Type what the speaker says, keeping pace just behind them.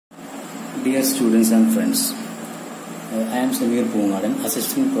Dear students and friends, I am Samir Poongadan,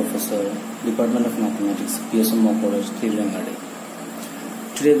 Assistant Professor, Department of Mathematics, PSMO College, Tiruvangadi.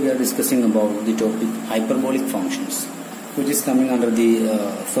 Today we are discussing about the topic hyperbolic functions, which is coming under the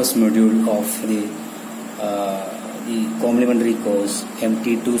first module of the complementary course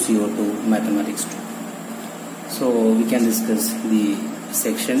MT2 CO2 Mathematics 2. So we can discuss the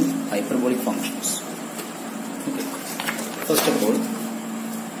section hyperbolic functions. Okay. First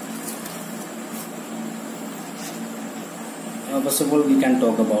of all, we can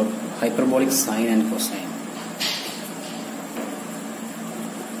talk about hyperbolic sine and cosine.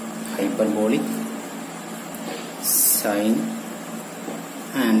 Hyperbolic sine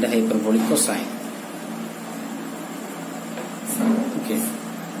and hyperbolic cosine. Okay.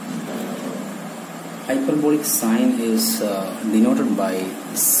 Hyperbolic sine is denoted by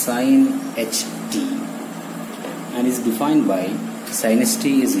sin ht and is defined by sin ht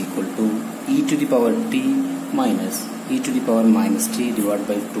is equal to e to the power t minus e to the power minus t divided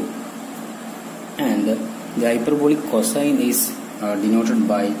by 2, and the hyperbolic cosine is denoted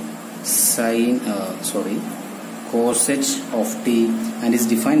by cos h of t and is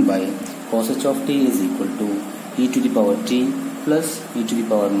defined by cos h of t is equal to e to the power t plus e to the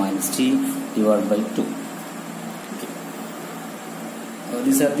power minus t divided by 2. Okay.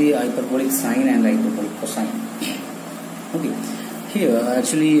 These are the hyperbolic sine and hyperbolic cosine. Okay. Here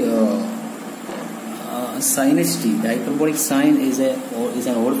actually sin ht, the hyperbolic sine is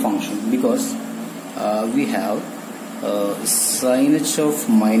an odd function because we have sin h of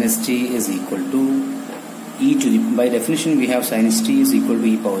minus t is equal to e to the, by definition we have sin ht is equal to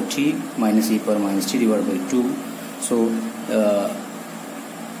e power t minus e power minus t divided by 2. So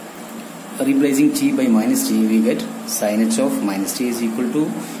replacing t by minus t, we get sin h of minus t is equal to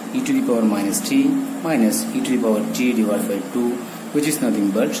e to the power minus t minus e to the power t divided by 2, which is nothing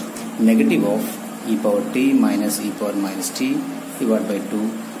but negative of e power t minus e power minus t divided by 2.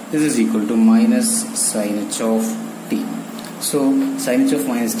 This is equal to minus sin h of t. So sin h of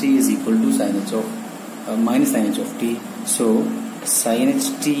minus t is equal to sin h of minus sin h of t. So sin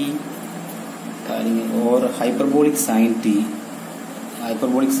ht or hyperbolic sine t,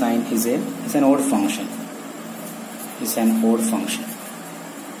 hyperbolic sine is an odd function. It's an odd function.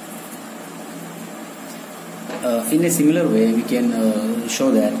 In a similar way, we can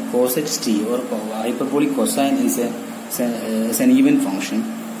show that cos ht or hyperbolic cosine is an even function.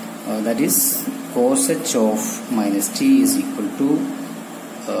 That is, cos h of minus t is equal to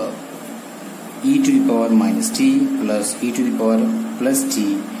e to the power minus t plus e to the power plus t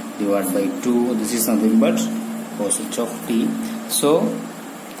divided by 2. This is nothing but cos h of t. So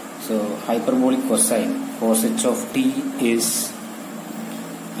hyperbolic cosine, cos h of t is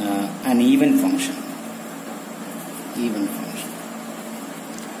an even function.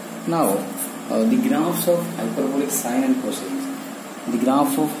 Now the graphs of hyperbolic sine and cosine. The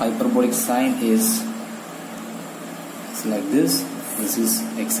graph of hyperbolic sine is like this. This is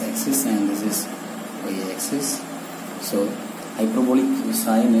x-axis and this is y-axis. So hyperbolic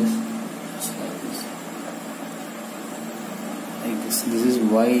sine is like this. This is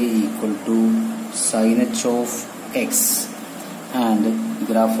y equal to sin h of x, and the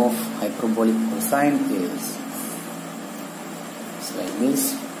graph of hyperbolic cosine is like this.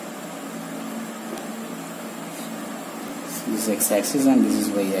 This is x-axis and this is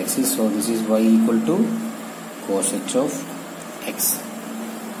y-axis. So this is y equal to cos h of x.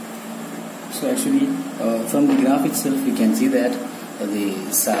 So actually from the graph itself we can see that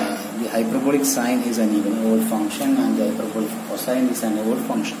the hyperbolic sine is an even odd function and the hyperbolic cosine is an odd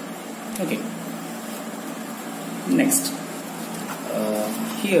function. Okay. Next,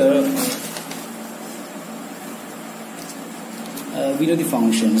 here we know the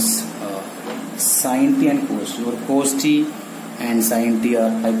functions sin t and cos t, or cos t and sin t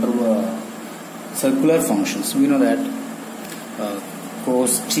are circular functions. We know that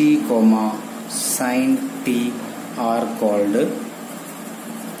cos t, sin t are called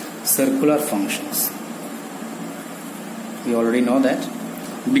circular functions. We already know that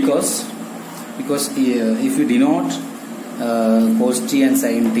because if you denote cos t and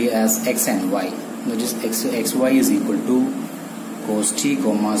sin t as x and y, that is xy is equal to cos t,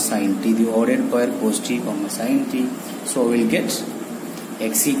 sin t, the ordered pair cos t, sin t. So we will get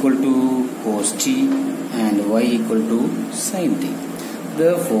x equal to cos t and y equal to sin t.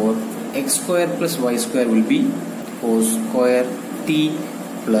 Therefore, x square plus y square will be cos square t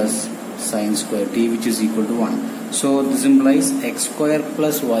plus sin square t, which is equal to 1. So this implies x square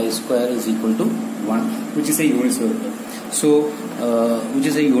plus y square is equal to 1, which is a unit circle. So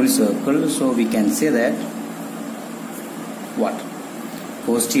So we can say that what?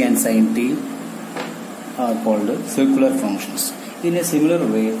 cos t and sin t are called circular functions. In a similar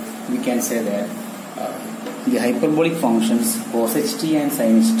way, we can say that the hyperbolic functions cos h t and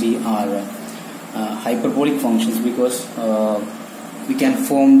sin h t are hyperbolic functions because we can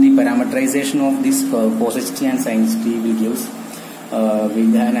form the parameterization of this cos h t and sin h t will give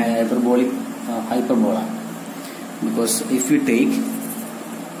with an hyperbolic hyperbola. Because if we take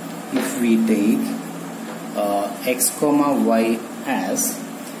x comma y as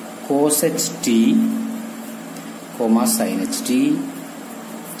cos h t comma sin h t,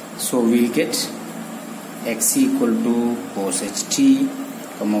 so we'll get x equal to cos h t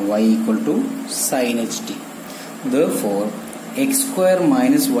comma y equal to sin h t. Therefore x square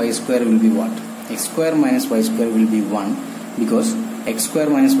minus y square will be what? X square minus y square will be 1, because x square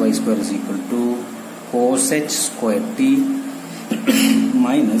minus y square is equal to cos h square t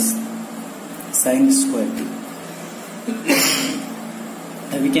minus sin square t.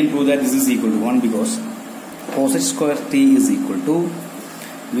 We can prove that this is equal to 1 because cos h square t is equal to,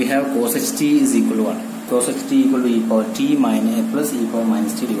 we have cos h t is equal to what? Cos h t equal to e power t minus plus e power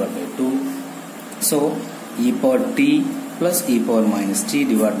minus t divided by 2. So e power t plus e power minus t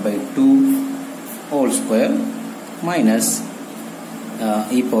divided by 2 whole square minus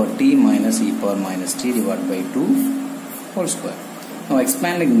e power t minus e power minus t divided by 2 whole square. Now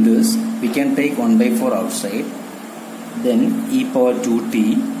expanding this, we can take 1 by 4 outside, then e power 2t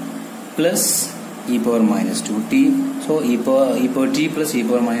plus e power minus 2t. So e power t plus e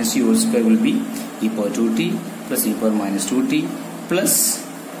power minus t whole square will be e power 2t plus e power minus 2t plus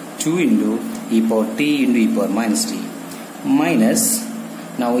 2 into e power t into e power minus t minus,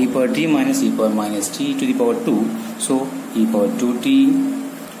 now e power t minus e power minus t to the power 2, so e power 2t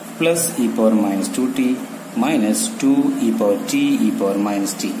plus e power minus 2t minus 2 e power t e power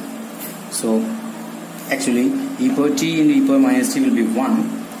minus t. So actually e power t into e power minus t will be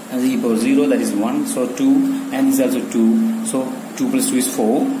 1, and the e power 0, that is 1, so 2, and this is also 2, so 2 plus 2 is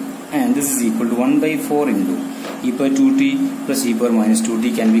 4, and this is equal to 1 by 4 into e power 2t plus e power minus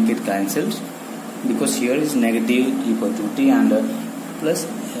 2t can be get cancelled, because here is negative e power 2t and plus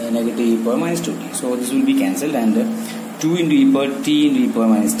negative e power minus 2t, so this will be cancelled, and 2 into e power t into e power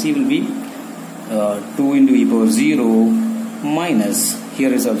minus t will be 2 into e power 0 minus,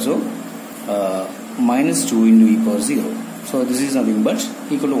 here is also minus 2 into e power 0. So this is nothing but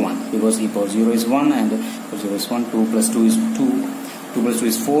equal to 1, because e power 0 is 1 and e power 0 is 1, 2 plus 2 is 2, 2 plus 2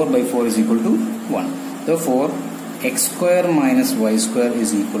 is 4, by 4 is equal to 1. Therefore x square minus y square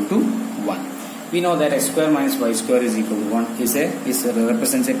is equal to 1. We know that x square minus y square is equal to 1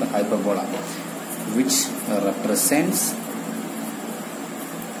 represents a hyperbola, which represents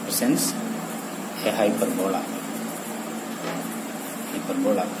a hyperbola.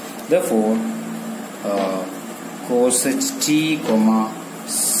 Therefore cos h t comma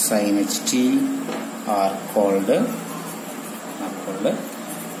sin h t are called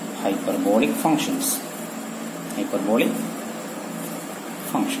hyperbolic functions.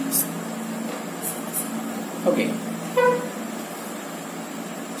 Okay,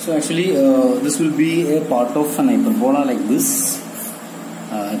 so actually this will be a part of an hyperbola like this.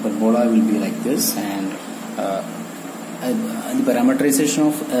 Hyperbola will be like this, and the parameterization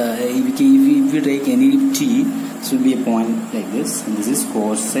of if we take any t, this will be a point like this, and this is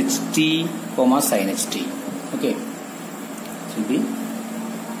cos h t comma sin h t. Okay, this will be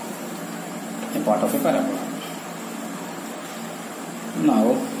a part of a parabola. Now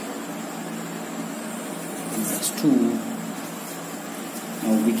this is 2.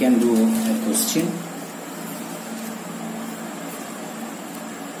 Now we can do a question.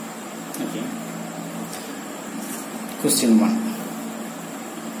 Okay. Question 1.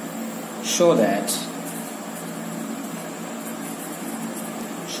 Show that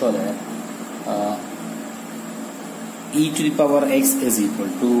e to the power x is equal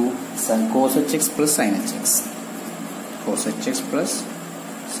to cos hx plus sin hx. Cos hx plus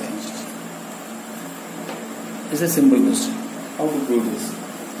sin hx. It's a simple question. How to prove this?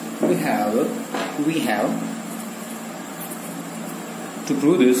 We have to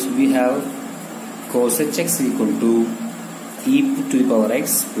prove this, we have cos hx equal to e to the power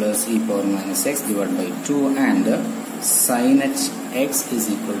x plus e power minus x divided by 2, and sin hx is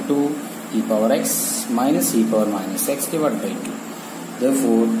equal to e power x minus e power minus x divided by 2.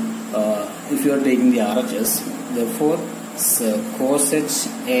 Therefore, if you are taking the RHS, therefore cos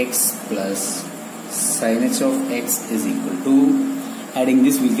hx plus sin h of x is equal to, adding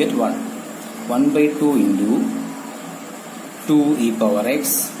this we get 1 by 2 into 2 e power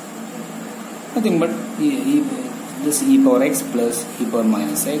x, nothing but this e power x plus e power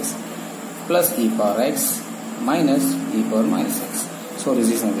minus x plus e power x minus e power minus x. So this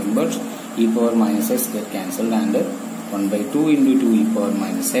is nothing but e power minus x get cancelled, and 1 by 2 into 2 e power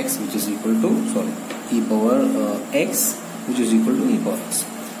minus x, which is equal to e power x, which is equal to e power x.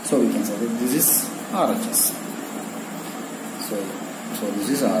 So we can say that this is RHS. So this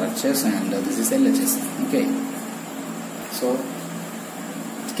is RHS and this is LHS. Okay. So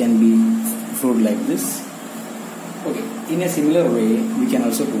it can be proved like this. Okay. In a similar way, we can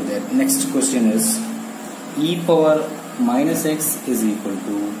also do that. Next question is e power minus x is equal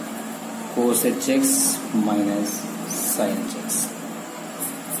to cos hx minus sin hx.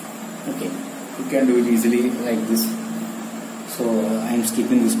 Okay. You can do it easily like this. So I am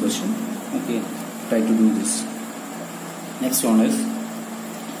skipping this question. Okay. Try to do this. Next one is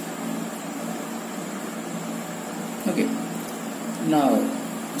okay. Now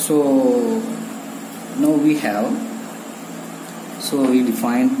we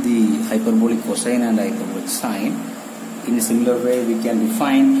defined the hyperbolic cosine and hyperbolic sine. In a similar way, we can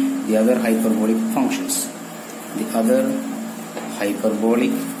define the other hyperbolic functions. The other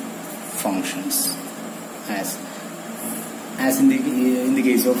hyperbolic functions as in the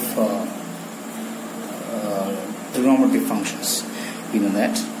case of trigonometric functions. We know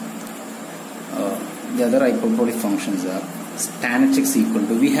that the other hyperbolic functions are tan hx equal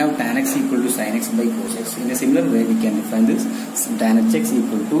to, we have tan x equal to sin x by cos x. In a similar way, we can define this tan hx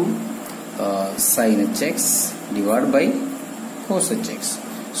equal to sin hx divided by cos hx.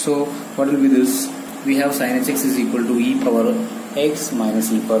 So what will be this? We have sin hx is equal to e power x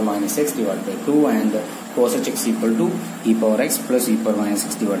minus e power minus x divided by 2, and cos hx equal to e power x plus e power minus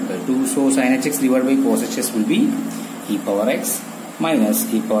x divided by 2. So sin hx divided by cos hx will be e power x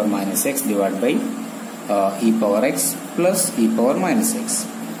minus e power minus x divided by e power x plus e power minus x,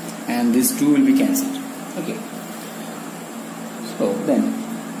 and this 2 will be cancelled. Okay. So then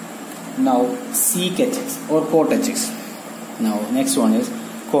now sec hx or cot hx. Now next one is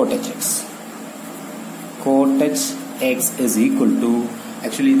cot hx. Cot hx is equal to,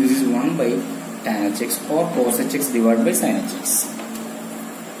 actually this is 1 by tan hx or cos hx divided by sin hx.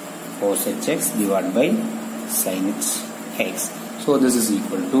 Cos hx divided by sin hx. So this is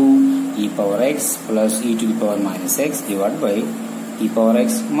equal to e power x plus e to the power minus x divided by e power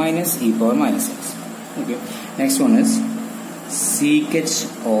x minus e power minus x. Okay. Next one is sec h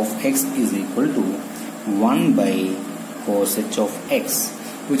of x is equal to 1 by cos h of x,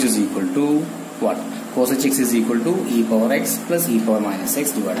 which is equal to what? Cos hx is equal to e power x plus e power minus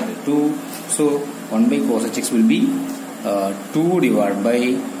x divided by 2. So 1 by cos hx will be 2 divided by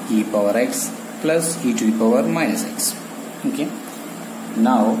e power x plus e to the power minus x. Okay.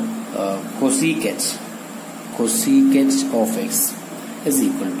 Now cosec h of x is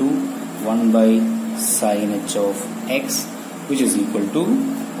equal to 1 by sin h of x, which is equal to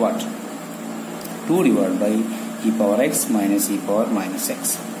what? 2 divided by e power x minus e power minus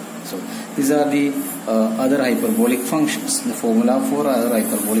x. So these are the other hyperbolic functions, the formula for other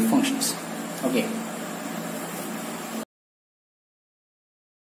hyperbolic functions. Okay.